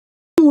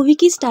Movie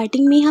की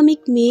starting में हम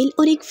एक मेल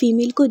और एक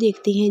फीमेल को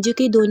देखते हैं जो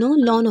कि दोनों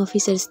लॉन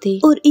ऑफिसर्स थे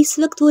और इस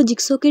वक्त वो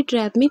जिक्सॉ के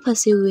ट्रैप में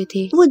फंसे हुए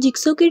थे। वो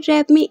जिक्सॉ के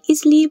ट्रैप में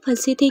इसलिए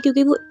फंसे थे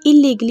क्योंकि वो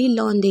इलीगली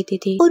लोन देते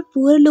थे और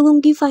पुअर लोगों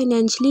की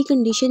फाइनेंशियली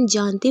कंडीशन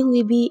जानते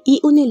हुए भी ये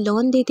उन्हें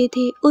लोन देते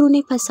थे और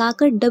उन्हें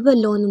फंसाकर डबल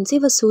लोन उनसे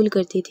वसूल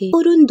करते थे।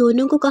 और उन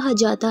दोनों को कहा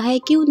जाता है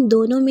कि उन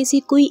दोनों में से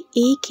कोई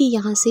एक ही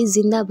यहाँ से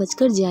जिंदा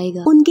बचकर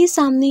जाएगा। उनके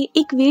सामने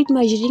एक वेट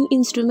मेजरिंग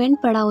इंस्ट्रूमेंट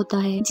पड़ा होता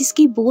है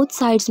जिसकी बोथ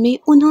साइड्स में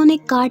उन्होंने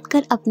काट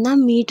कर अपना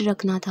मीट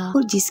रखना था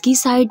और जिसकी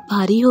साइड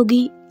भारी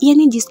होगी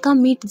यानी जिसका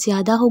मीट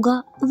ज्यादा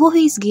होगा वो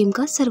ही इस गेम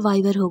का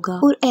सर्वाइवर होगा।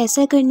 और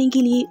ऐसा करने के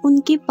लिए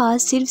उनके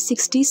पास सिर्फ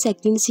 60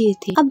 सेकंड्स ही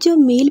थे। अब जो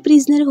मेल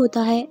प्रिजनर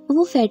होता है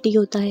वो फैटी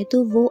होता है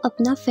तो वो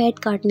अपना फैट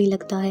काटने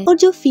लगता है और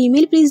जो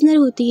फीमेल प्रिजनर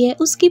होती है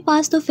उसके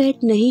पास तो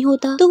फैट नहीं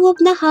होता तो वो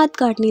अपना हाथ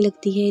काटने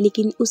लगती है,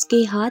 लेकिन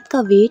उसके हाथ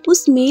का वेट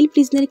उस मेल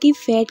प्रिजनर की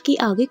फैट के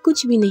आगे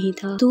कुछ भी नहीं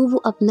था तो वो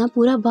अपना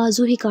पूरा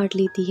बाजू ही काट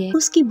लेती है।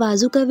 उसकी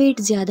बाजू का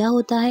वेट ज्यादा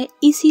होता है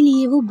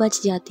इसीलिए वो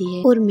बच जाती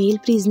है और मेल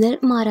प्रिजनर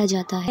मारा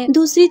जाता है।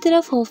 दूसरी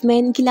तरफ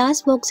हॉफमैन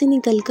गिलास बॉक्स से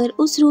निकलकर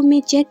उस रूम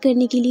में चेक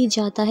करने के लिए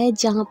जाता है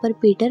जहाँ पर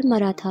पीटर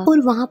मरा था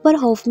और वहाँ पर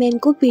हॉफमैन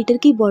को पीटर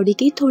की बॉडी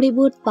के थोड़े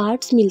बहुत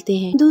पार्ट्स मिलते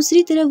हैं।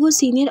 दूसरी तरफ वो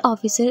सीनियर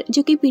ऑफिसर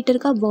जो कि पीटर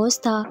का बॉस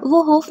था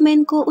वो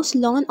हॉफमैन को उस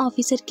लॉन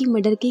ऑफिसर की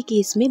मर्डर के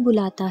केस में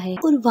बुलाता है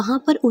और वहाँ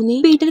पर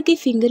उन्हें पीटर के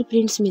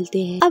फिंगरप्रिंट्स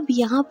मिलते हैं। अब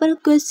यहाँ पर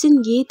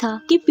क्वेश्चन ये था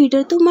कि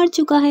पीटर तो मर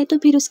चुका है तो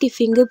फिर उसके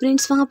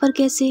फिंगरप्रिंट्स वहाँ पर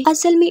कैसे?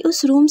 असल में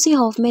उस रूम से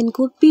हॉफमैन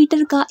को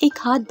पीटर का एक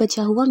हाथ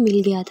बचा हुआ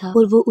मिल गया था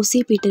और वो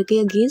उसे पीटर के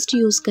अगेंस्ट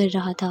यूज कर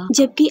रहा था,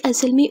 जबकि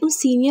असल में उस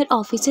सीनियर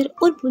ऑफिसर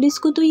और पुलिस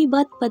को तो ये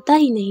बात पता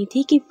ही नहीं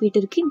थी कि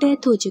पीटर की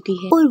डेथ हो चुकी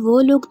है और वो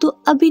लोग तो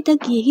अभी तक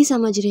यही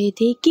समझ रहे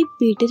थे कि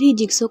पीटर ही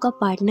जिक्सॉ का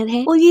पार्टनर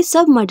है और ये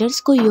सब मर्डर्स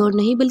कोई और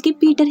नहीं बल्कि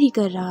पीटर ही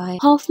कर रहा है।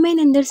 हॉफमैन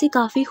अंदर से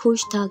काफी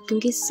खुश था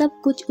क्योंकि सब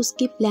कुछ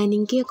उसके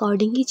प्लानिंग के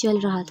अकॉर्डिंग ही चल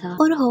रहा था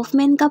और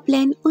हॉफमैन का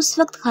प्लान उस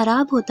वक्त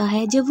खराब होता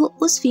है जब वो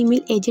उस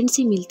फीमेल एजेंट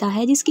से मिलता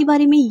है जिसके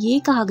बारे में ये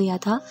कहा गया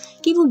था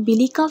कि वो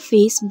बिली का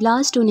फेस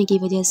ब्लास्ट होने की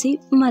वजह से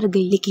मर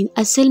गई, लेकिन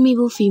असल में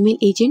वो फीमेल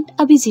एजेंट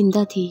अभी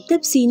जिंदा थी।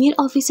 तब सीनियर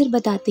ऑफिसर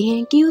बताते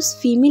हैं कि उस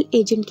फीमेल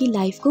एजेंट की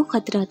लाइफ को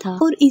खतरा था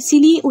और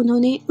इसीलिए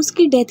उन्होंने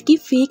उसकी डेथ की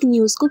फेक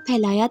न्यूज को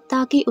फैलाया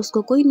ताकि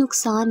उसको कोई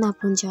नुकसान ना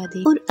पहुंचा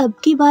दे। और अब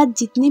की बात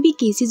जितने भी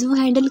केसेस वो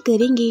हैंडल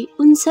करेंगे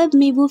उन सब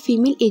में वो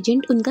फीमेल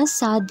एजेंट उनका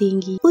साथ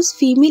देंगी। उस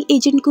फीमेल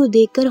एजेंट को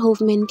देखकर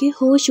हॉफमैन के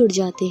होश उड़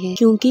जाते हैं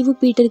क्योंकि वो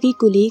पीटर की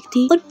कुलीग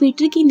थी और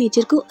पीटर की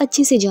नेचर को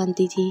अच्छे से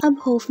जानती थी। अब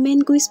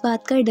हॉफमैन को इस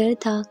बात का डर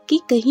था कि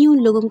कहीं उन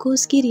लोगों को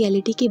उसकी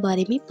रियलिटी के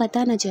बारे में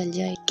पता न चल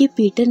जाए कि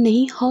पीटर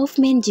नहीं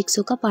हॉफमैन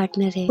जिक्सॉ का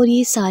पार्टनर है और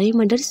ये सारे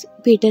मर्डर्स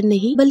पीटर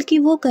नहीं बल्कि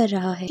वो कर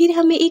रहा है। फिर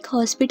हमें एक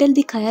हॉस्पिटल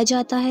दिखाया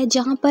जाता है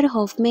जहाँ पर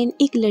हॉफमैन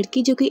एक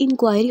लड़की जो कि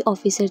इंक्वायरी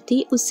ऑफिसर थी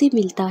उससे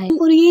मिलता है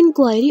और ये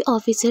इंक्वायरी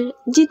ऑफिसर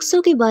जिक्सॉ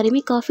के बारे में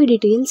काफी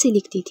डिटेल से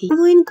लिखती थी।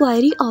 वो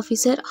इंक्वायरी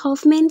ऑफिसर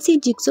हॉफमैन से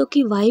जिक्सॉ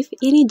की वाइफ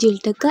यानी जिल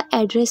तक का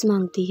एड्रेस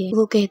मांगती है।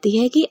 वो कहती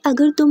है कि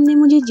अगर तुमने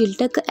मुझे जिल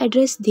तक का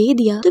एड्रेस दे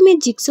दिया तो मैं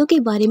जिक्सॉ के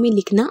बारे में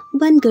लिखना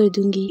बंद कर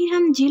दूंगी। फिर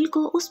हम जिल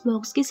को उस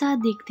बॉक्स के साथ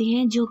देखते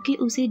हैं जो कि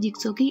उसे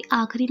जिक्सॉ की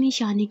आखिरी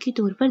निशानी के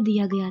तौर पर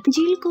दिया गया था।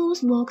 जिल को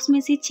उस बॉक्स में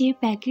से 6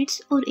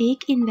 पैकेट्स और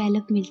एक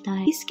एनवेलप मिलता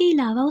है। इसके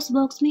अलावा उस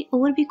बॉक्स में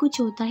और भी कुछ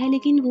होता है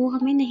लेकिन वो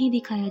हमें नहीं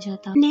दिखाया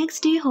जाता।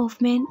 नेक्स्ट डे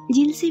हॉफमैन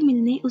जिल से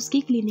मिलने उसके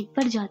क्लिनिक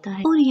पर जाता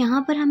है और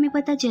यहाँ पर हमें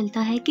पता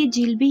चलता है कि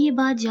जिल भी ये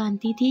बात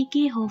जानती थी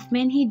कि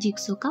हॉफमैन ही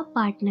जिक्सॉ का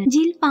पार्टनर।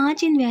 जिल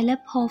 5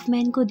 एनवेलप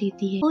हॉफमैन को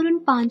देती है और उन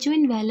 5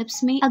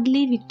 एनवेलप्स में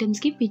अगले विक्टिम्स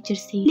की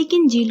पिक्चर्स थी,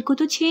 लेकिन जिल को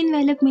तो 6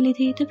 एनवेलप मिले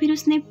थे तो फिर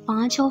उसने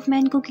 5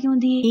 हॉफमैन को क्यों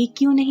दिए, एक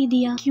क्यों नहीं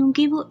दिया?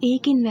 क्योंकि वो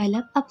एक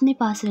एनवेलप अपने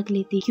पास रख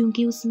लेती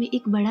क्योंकि उसमें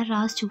एक बड़ा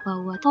राज छुपा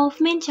हुआ था।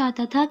 हॉफमैन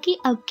चाहता था कि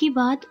अब की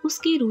बात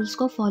उसके रूल्स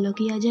को फॉलो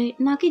किया जाए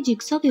ना कि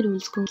जिक्सॉ के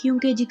रूल्स को,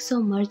 क्योंकि जिक्सॉ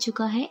मर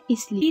चुका है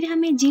इसलिए। फिर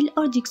हमें जिल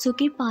और जिक्सॉ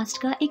के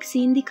पास्ट का एक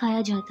सीन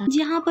दिखाया जाता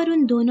जहाँ पर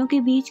उन दोनों के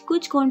बीच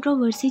कुछ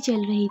कंट्रोवर्सी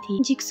चल रही थी।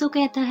 जिक्सॉ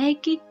कहता है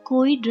कि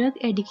कोई ड्रग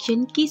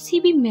एडिक्शन किसी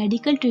भी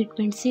मेडिकल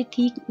ट्रीटमेंट से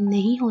ठीक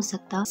नहीं हो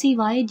सकता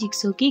सिवाय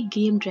जिक्सॉ के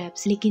गेम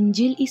ट्रैप्स, लेकिन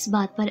जिल इस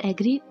बात पर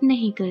एग्री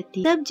नहीं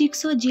करती। तब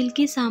जिक्सॉ जिल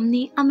के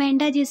सामने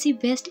अमेंडा जैसी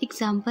बेस्ट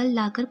एग्जांपल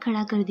लाकर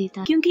खड़ा कर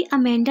देता क्योंकि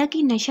अमेंडा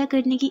की नशा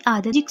करने की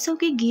आदत जिक्सॉ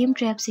के गेम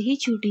ट्रैप से ही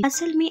छूटी।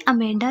 असल में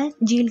अमेंडा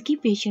जिल की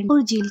पेशेंट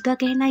और जिल का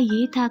कहना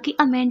ये था कि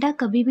अमेंडा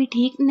कभी भी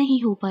ठीक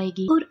नहीं हो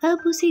पाएगी और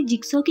अब उसे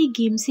जिक्सॉ की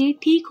गेम से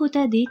ठीक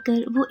होता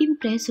देखकर वो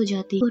इम्प्रेस हो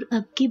जाती और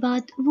अब की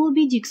बात वो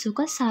भी जिक्सॉ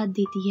का साथ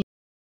देती है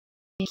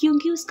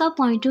क्योंकि उसका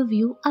पॉइंट ऑफ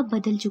व्यू अब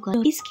बदल चुका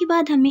है। इसके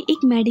बाद हमें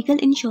एक मेडिकल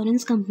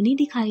इंश्योरेंस कंपनी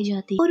दिखाई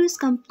जाती और उस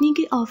कंपनी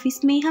के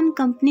ऑफिस में हम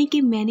कंपनी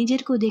के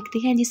मैनेजर को देखते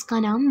हैं जिसका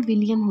नाम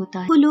विलियम होता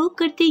है। वो लोग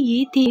करते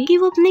ये थे कि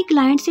वो अपने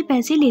क्लाइंट से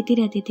पैसे लेते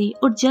रहते थे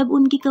और जब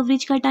उनकी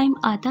कवरेज का टाइम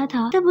आता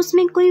था तब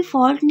उसमें कोई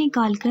फॉल्ट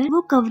निकाल कर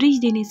वो कवरेज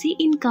देने से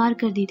इनकार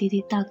कर देते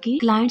थे ताकि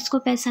क्लाइंट्स को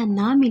पैसा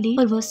ना मिले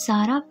और वो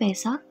सारा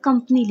पैसा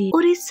कंपनी ले।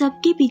 और इस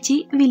सब के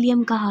पीछे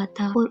विलियम का हाथ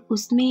था और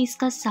उसमें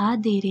इसका साथ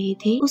दे रहे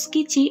थे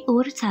उसके 6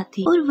 और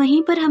साथी और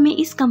वहीं पर हमें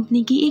इस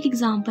कंपनी की एक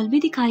एग्जांपल भी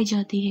दिखाई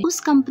जाती है। उस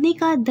कंपनी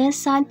का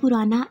 10 साल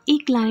पुराना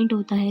एक क्लाइंट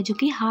होता है जो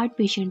कि हार्ट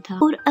पेशेंट था,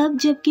 और अब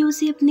जबकि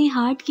उसे अपने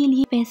हार्ट के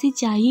लिए पैसे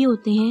चाहिए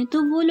होते हैं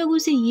तो वो लोग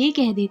उसे ये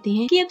कह देते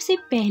हैं कि अब से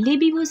पहले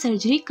भी वो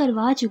सर्जरी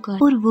करवा चुका है,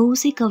 और वो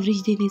उसे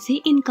कवरेज देने से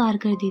इनकार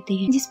कर देते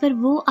हैं, जिस पर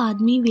वो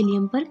आदमी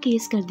विलियम पर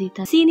केस कर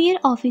देता है। सीनियर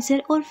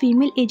ऑफिसर और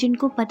फीमेल एजेंट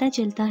को पता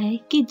चलता है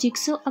कि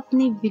जिगसॉ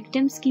अपने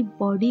विक्टिम्स की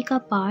बॉडी का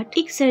पार्ट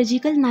एक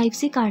सर्जिकल नाइफ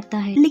से काटता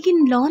है,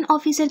 लेकिन लॉन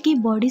ऑफिसर की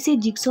बॉडी से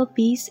जिगसॉ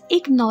पीस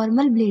एक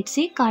नॉर्मल ब्लेड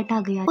से काटा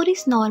गया, और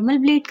इस नॉर्मल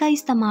ब्लेड का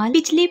इस्तेमाल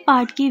पिछले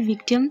पार्ट के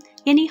विक्टिम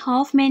यानी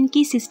हॉफमैन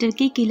की सिस्टर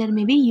के किलर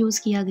में भी यूज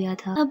किया गया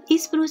था। अब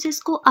इस प्रोसेस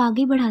को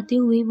आगे बढ़ाते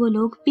हुए वो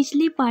लोग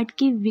पिछले पार्ट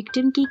के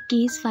विक्टिम की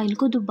केस फाइल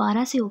को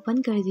दोबारा से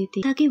ओपन कर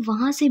देते ताकि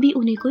वहाँ से भी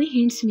उन्हें कोई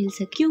हिंट्स मिल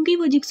सके, क्योंकि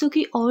वो जिगसॉ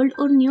की ओल्ड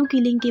और न्यू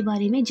किलिंग के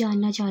बारे में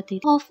जानना चाहते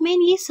थे।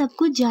 हॉफमैन ये सब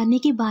कुछ जानने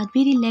के बाद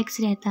भी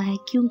रिलैक्स रहता है,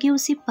 क्योंकि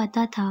उसे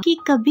पता था कि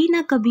कभी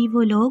न कभी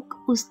वो लोग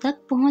उस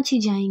तक पहुँच ही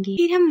जाएंगे।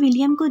 फिर हम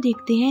विलियम को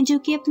देखते हैं जो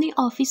कि अपने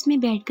ऑफिस में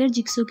बैठकर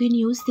जिगसॉ की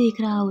न्यूज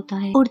देख रहा होता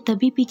है, और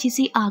तभी पीछे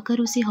से आकर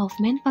उसे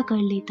हॉफमैन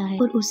पकड़ लेता है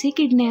और उसे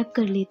किडनैप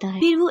कर लेता है।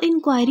 फिर वो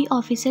इंक्वायरी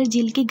ऑफिसर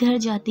जिल के घर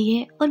जाती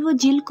है और वो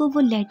जिल को वो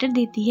लेटर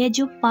देती है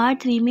जो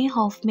पार्ट 3 में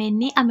हॉफमैन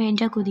ने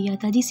अमेंडा को दिया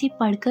था, जिसे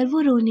पढ़कर वो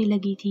रोने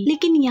लगी थी।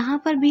 लेकिन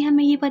यहाँ पर भी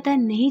हमें ये पता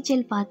नहीं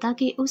चल पाता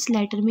कि उस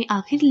लेटर में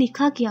आखिर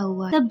लिखा क्या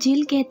हुआ। तब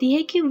जिल कहती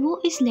है कि वो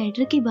इस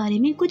लेटर के बारे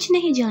में कुछ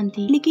नहीं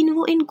जानती, लेकिन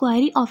वो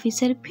इंक्वायरी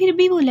ऑफिसर फिर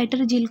भी वो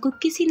लेटर जिल को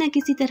किसी न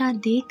किसी तरह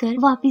देकर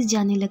वापस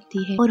जाने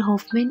लगती है, और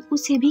हॉफमैन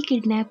उसे भी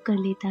किडनैप कर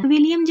लेता है।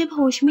 विलियम जब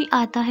होश में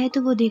आता है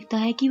तो वो देखता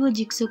है कि वो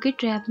जिगसॉ के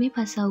ट्रैप में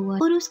फंसा हुआ है,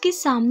 और उसके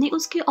सामने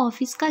उसके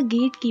ऑफिस का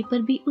गेट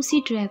कीपर भी उसी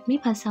ट्रैप में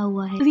फंसा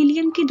हुआ है।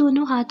 विलियम के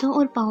दोनों हाथों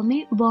और पाँव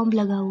में बॉम्ब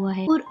लगा हुआ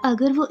है, और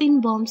अगर वो इन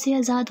बॉम्ब से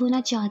आजाद होना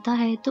चाहता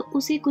है तो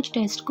उसे कुछ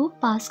टेस्ट को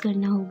पास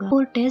करना होगा,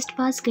 और टेस्ट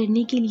पास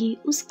करने के लिए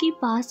उसके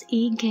पास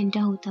 1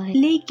 घंटा होता है।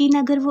 लेकिन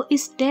अगर वो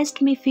इस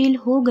टेस्ट में फेल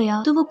हो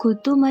गया तो वो खुद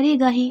तो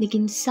मरेगा ही,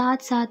 लेकिन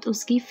साथ साथ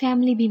उसकी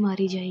फैमिली भी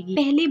मारी जाएगी।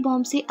 पहले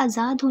बॉम्ब से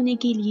आजाद होने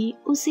के लिए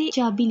उसे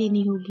चाबी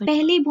लेनी होगी।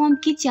 पहले बॉम्ब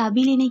की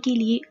चाबी लेने के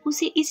लिए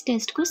उसे इस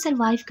टेस्ट को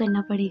सरवाइव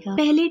करना पड़ेगा।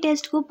 पहले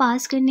टेस्ट को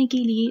पास करने के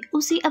लिए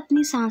उसे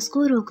अपनी सांस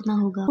को रोकना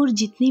होगा, और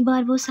जितनी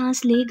बार वो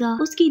सांस लेगा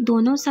उसकी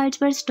दोनों साइड्स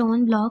पर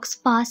स्टोन ब्लॉक्स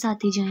पास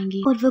आते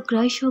जाएंगे और वो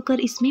क्रश होकर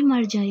इसमें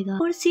मर जाएगा।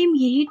 और सेम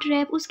यही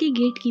ट्रैप उसके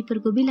गेट कीपर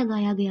को भी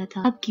लगाया गया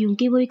था। अब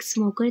क्योंकि वो एक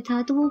स्मोकर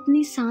था तो वो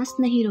अपनी सांस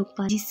नहीं रोक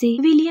पाया, जिससे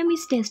विलियम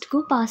इस टेस्ट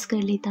को पास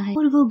कर लेता है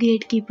और वो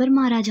गेट कीपर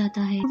मारा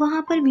जाता है।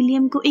 वहाँ पर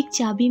विलियम को एक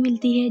चाबी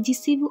मिलती है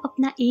जिससे वो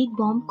अपना एक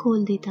बॉम्ब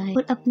खोल देता है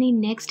और अपने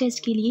नेक्स्ट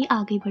टेस्ट के लिए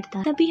आगे बढ़ता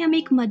है। तभी हम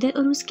एक मदर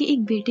और उसके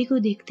एक बेटे को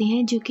देखते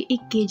हैं जो कि एक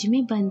केज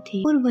में बंद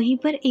थे, और वहीं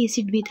पर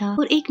एसिड भी था,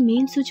 और एक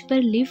मेन स्विच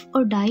पर लिव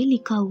और डाई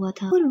लिखा हुआ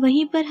था। और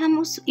वहीं पर हम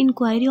उस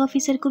इंक्वायरी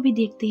ऑफिसर को भी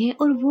देखते हैं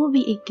और वो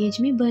भी एक केज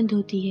में बंद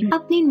होती है।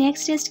 अपने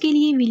नेक्स्ट टेस्ट के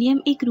लिए विलियम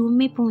एक रूम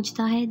में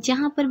पहुंचता है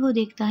जहाँ पर वो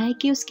देखता है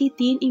कि उसके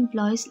 3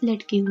 एम्प्लॉयज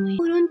लटके हुए हैं,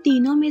 और उन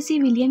तीनों में से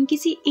विलियम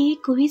किसी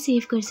एक को ही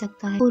सेव कर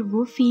सकता है, और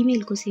वो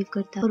फीमेल को सेव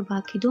करता है, और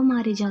बाकी 2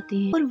 मारे जाते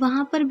हैं। और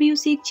वहाँ पर भी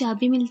उसे एक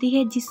चाबी मिलती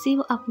है जिससे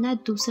वो अपना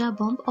दूसरा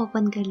बॉम्ब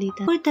ओपन कर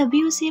लेता है, और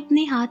तभी उसे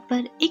अपने हाथ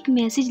पर एक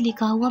मैसेज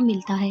लिखा हुआ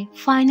मिलता है,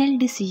 फाइनल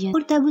डिसीजन।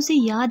 और तब उसे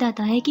याद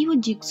आता है कि वो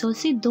जिगसॉ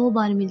से 2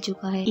 बार मिल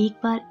चुका है, एक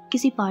बार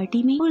किसी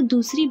पार्टी में और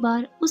दूसरी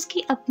बार उसके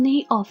अपने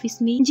ही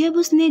ऑफिस में जब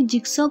उसने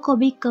जिगसॉ को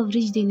भी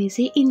कवरेज देने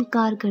से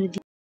इनकार कर दिया।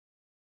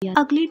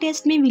 अगले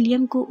टेस्ट में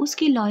विलियम को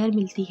उसकी लॉयर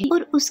मिलती है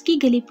और उसकी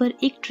गले पर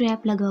एक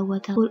ट्रैप लगा हुआ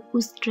था, और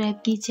उस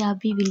ट्रैप की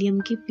चाबी विलियम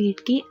के पेट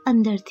के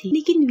अंदर थी।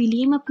 लेकिन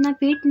विलियम अपना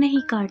पेट नहीं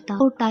काटता,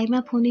 और टाइम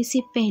अप होने से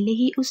पहले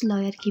ही उस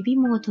लॉयर की भी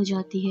मौत हो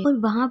जाती है, और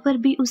वहाँ पर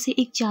भी उसे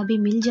एक चाबी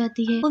मिल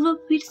जाती है और वो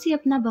फिर से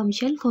अपना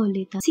बमशेल खोल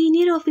लेता।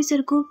 सीनियर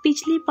ऑफिसर को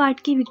पिछले पार्ट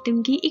के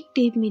विक्टिम की एक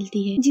टेप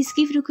मिलती है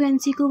जिसकी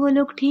फ्रिक्वेंसी को वो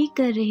लोग ठीक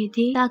कर रहे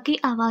थे ताकि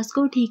आवाज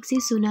को ठीक से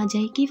सुना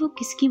जाए कि वो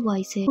किसकी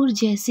वॉइस है। और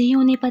जैसे ही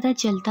उन्हें पता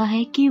चलता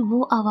है कि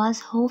वो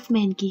आवाज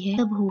हॉफमैन की है,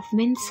 तब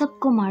हॉफमैन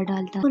सबको मार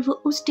डालता है और वो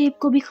उस टेप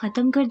को भी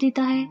खत्म कर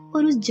देता है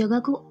और उस जगह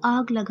को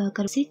आग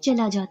लगाकर से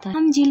चला जाता है।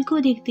 हम जिल को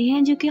देखते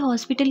हैं जो कि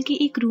हॉस्पिटल के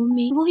एक रूम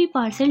में वही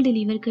पार्सल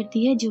डिलीवर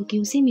करती है जो कि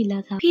उसे मिला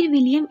था। फिर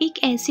विलियम एक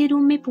ऐसे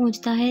रूम में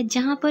पहुंचता है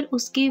जहां पर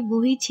उसके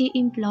वही 6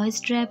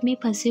 एम्प्लॉयज ट्रैप में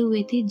फंसे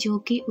हुए थे जो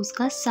कि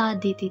उसका साथ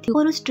देते थे,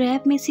 और उस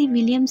ट्रैप में से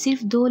विलियम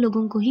सिर्फ 2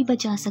 लोगों को ही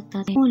बचा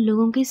सकता था। उन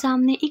लोगों के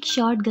सामने एक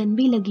शॉट गन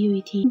भी लगी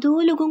हुई थी। 2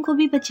 लोगों को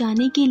भी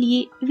बचाने के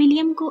लिए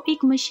विलियम को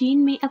एक मशीन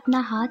में अपना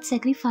हाथ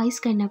सेक्रीफाइस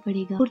करना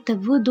पड़ेगा, और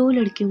तब वो 2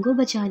 लड़कियों को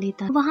बचा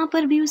लेता। वहाँ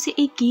पर भी उसे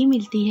एक की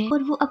मिलती है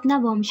और वो अपना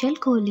बॉम्बशेल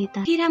खोल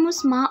लेता। फिर हम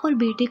उस माँ और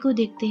बेटे को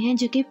देखते हैं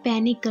जो कि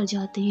पैनिक कर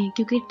जाते हैं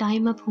क्योंकि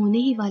टाइम अप होने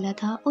ही वाला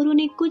था और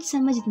उन्हें कुछ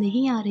समझ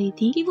नहीं आ रही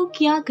थी कि वो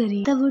क्या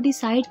करें। तब वो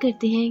डिसाइड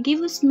करते हैं कि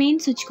वो उस मेन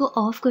स्विच को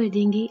ऑफ कर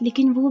देंगे,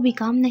 लेकिन वो भी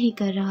काम नहीं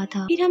कर रहा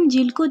था। फिर हम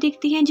जिल को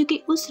देखते हैं जो कि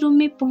उस रूम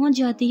में पहुंच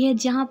जाती है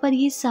जहाँ पर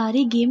ये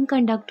सारी गेम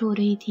कंडक्ट हो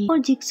रही थी, और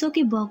जिगसॉ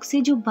के बॉक्स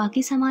से जो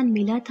बाकी सामान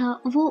मिला था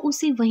वो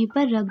उसे वहीं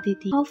पर रख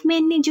देती।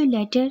 हॉफमैन ने जो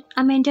लेटर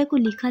अमेंडा को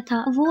लिखा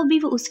था वो भी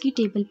वो उसकी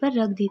टेबल पर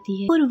रख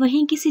देती है और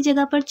वहीं किसी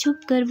जगह पर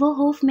छुपकर वो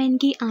हॉफमैन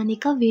के आने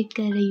का वेट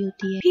कर रही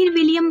होती है। फिर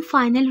विलियम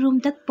फाइनल रूम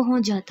तक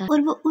पहुंच जाता है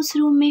और वो उस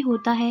रूम में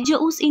होता है जो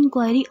उस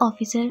इंक्वायरी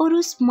ऑफिसर और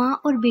उस माँ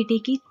और बेटे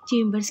की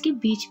चेम्बर्स के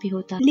बीच भी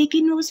होता,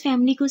 लेकिन वो उस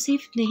फैमिली को सेव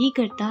नहीं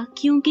करता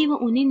क्योंकि वो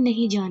उन्हें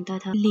नहीं जानता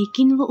था,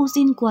 लेकिन वो उस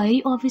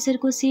इंक्वायरी ऑफिसर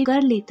को सेव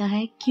कर लेता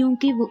है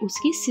क्योंकि वो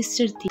उसकी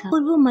सिस्टर थी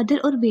और वो मदर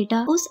और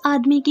बेटा उस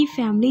आदमी की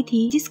फैमिली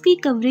थी जिसकी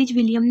कवरेज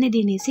विलियम ने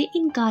देने से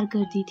इनकार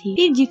कर दी थी।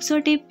 फिर जिक्सॉ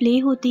टेप प्ले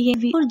होती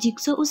है और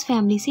जिक्सॉ उस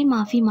फैमिली से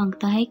माफी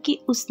मांगता है कि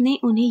उसने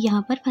उन्हें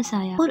यहाँ पर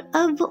फंसाया और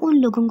अब वो उन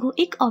लोगों को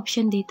एक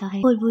ऑप्शन देता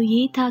है और वो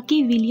ये था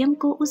कि विलियम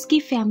को उसकी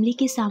फैमिली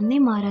के सामने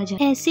मारा जाए,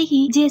 ऐसे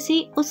ही जैसे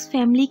उस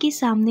फैमिली के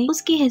सामने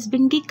उसके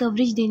हस्बैंड की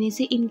कवरेज देने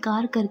से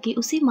इनकार करके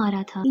उसे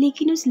मारा था।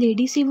 लेकिन उस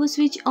लेडी से वो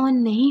स्विच ऑन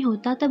नहीं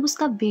होता, तब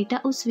उसका बेटा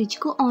उस स्विच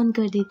को ऑन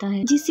कर देता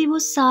है जिससे वो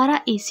सारा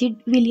एसिड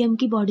विलियम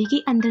की बॉडी के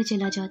अंदर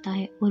चला जाता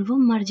है और वो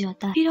मर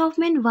जाता है। फिर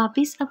हॉफमैन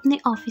वापस अपने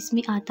ऑफिस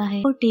में आता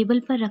है और टेबल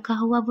पर रखा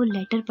हुआ वो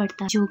लेटर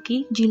पढ़ता है जो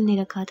कि जिल ने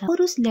रखा था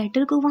और उस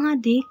लेटर को वहाँ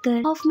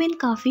देखकर हॉफमैन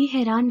काफी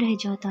हैरान रह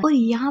जाता है और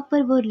यहाँ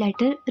पर वो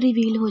लेटर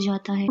रिवील हो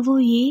जाता है। वो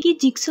ये कि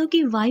जिक्सॉ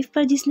की वाइफ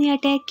पर जिसने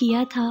अटैक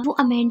किया था वो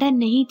अमेंडा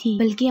नहीं थी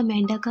बल्कि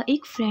अमेंडा का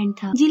एक फ्रेंड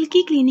था। जिल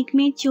की क्लिनिक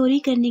में चोरी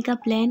करने का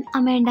प्लान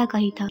अमेंडा का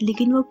ही था,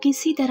 लेकिन वो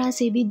किसी तरह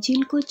से भी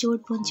जिल को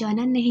चोट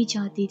पहुंचाना नहीं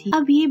चाहती थी।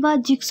 अब ये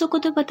बात जिक्सॉ को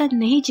तो पता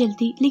नहीं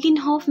चलती, लेकिन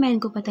हॉफमैन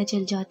को पता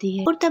चल जाती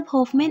है और तब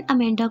हॉफमैन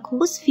अमेंडा को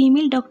उस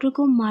फीमेल डॉक्टर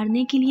को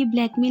मारने के लिए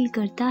ब्लैकमेल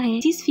करता है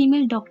जिस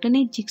फीमेल डॉक्टर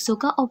ने जिक्सॉ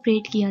का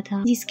ऑपरेट किया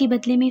था, जिसके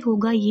बदले में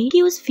होगा ये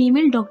कि उस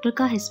फीमेल डॉक्टर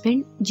का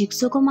हस्बैंड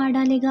जिक्सॉ को मार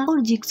डालेगा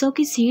और जिक्सॉ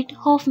की सीट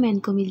हॉफमैन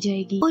को मिल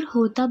जाएगी और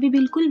होता भी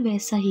बिल्कुल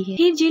वैसा ही है।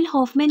 फिर जिल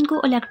हॉफमैन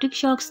को इलेक्ट्रिक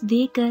शॉक्स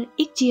देकर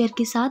एक चेयर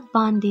के साथ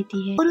बांध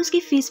देती है और उसके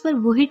फेस पर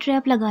वही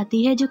ट्रैप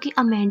लगाती है जो कि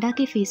अमेंडा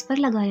के फेस पर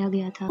लगाया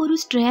गया था और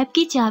उस ट्रैप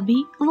की चाबी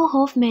वो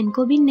हॉफमैन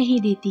को भी नहीं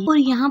देती और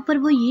यहाँ पर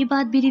वो ये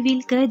बात भी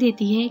रिवील कर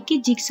देती है कि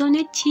जिक्सॉ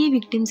ने 6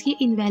 विक्टिम्स के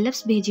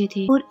इन्वेलप्स भेजे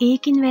थे और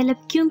एक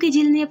इन्वेलप क्योंकि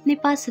जिल ने अपने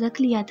पास रख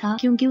लिया था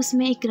क्योंकि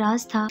उसमें एक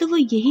राज था, तो वो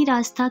यही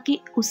राज था कि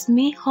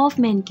उसमें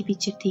हॉफमैन की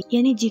पिक्चर थी।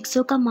 यानी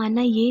जिक्सॉ का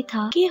मानना ये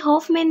था कि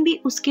हॉफमैन भी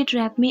उसके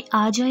ट्रैप में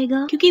आ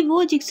जाएगा क्योंकि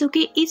वो जिक्सॉ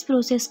के इस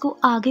प्रोसेस को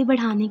आगे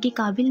बढ़ाने के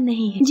काबिल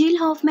नहीं है। जिल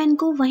हॉफमैन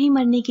को वहीं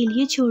मरने के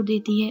लिए छोड़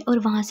देती है और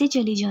वहाँ से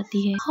चली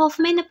जाती है।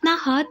 हॉफमैन अपना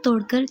हाथ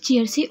तोड़कर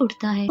चेयर से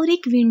उठता है और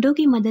एक विंडो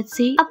की मदद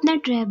से अपना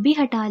ट्रैप भी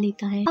हटा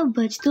लेता है। अब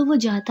बच तो वो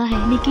जाता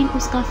है, लेकिन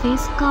उसका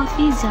फेस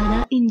काफी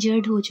ज्यादा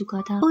इंजर्ड हो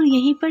चुका था और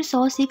यहीं पर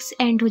 106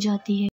 एंड हो जाती है।